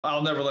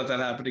I'll never let that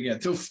happen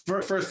again. So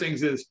first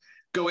things is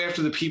go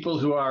after the people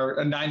who are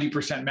a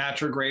 90%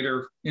 match or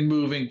greater in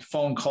moving,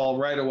 phone call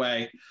right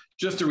away,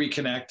 just to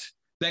reconnect.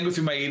 Then go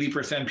through my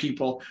 80%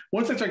 people.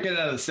 Once I start getting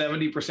out of the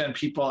 70%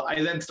 people,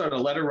 I then start a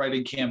letter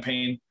writing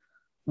campaign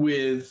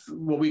with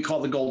what we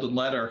call the golden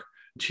letter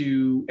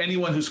to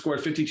anyone who scored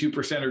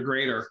 52% or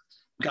greater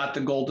got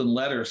the golden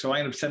letter. So I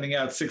ended up sending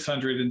out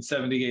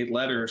 678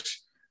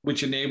 letters,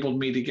 which enabled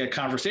me to get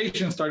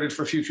conversations started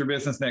for future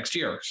business next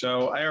year.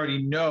 So I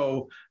already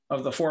know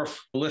of the 4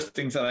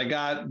 listings that I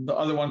got, the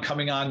other one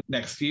coming on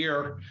next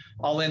year,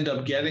 I'll end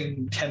up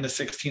getting 10 to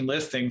 16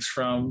 listings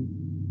from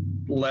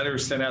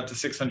letters sent out to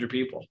 600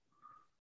 people.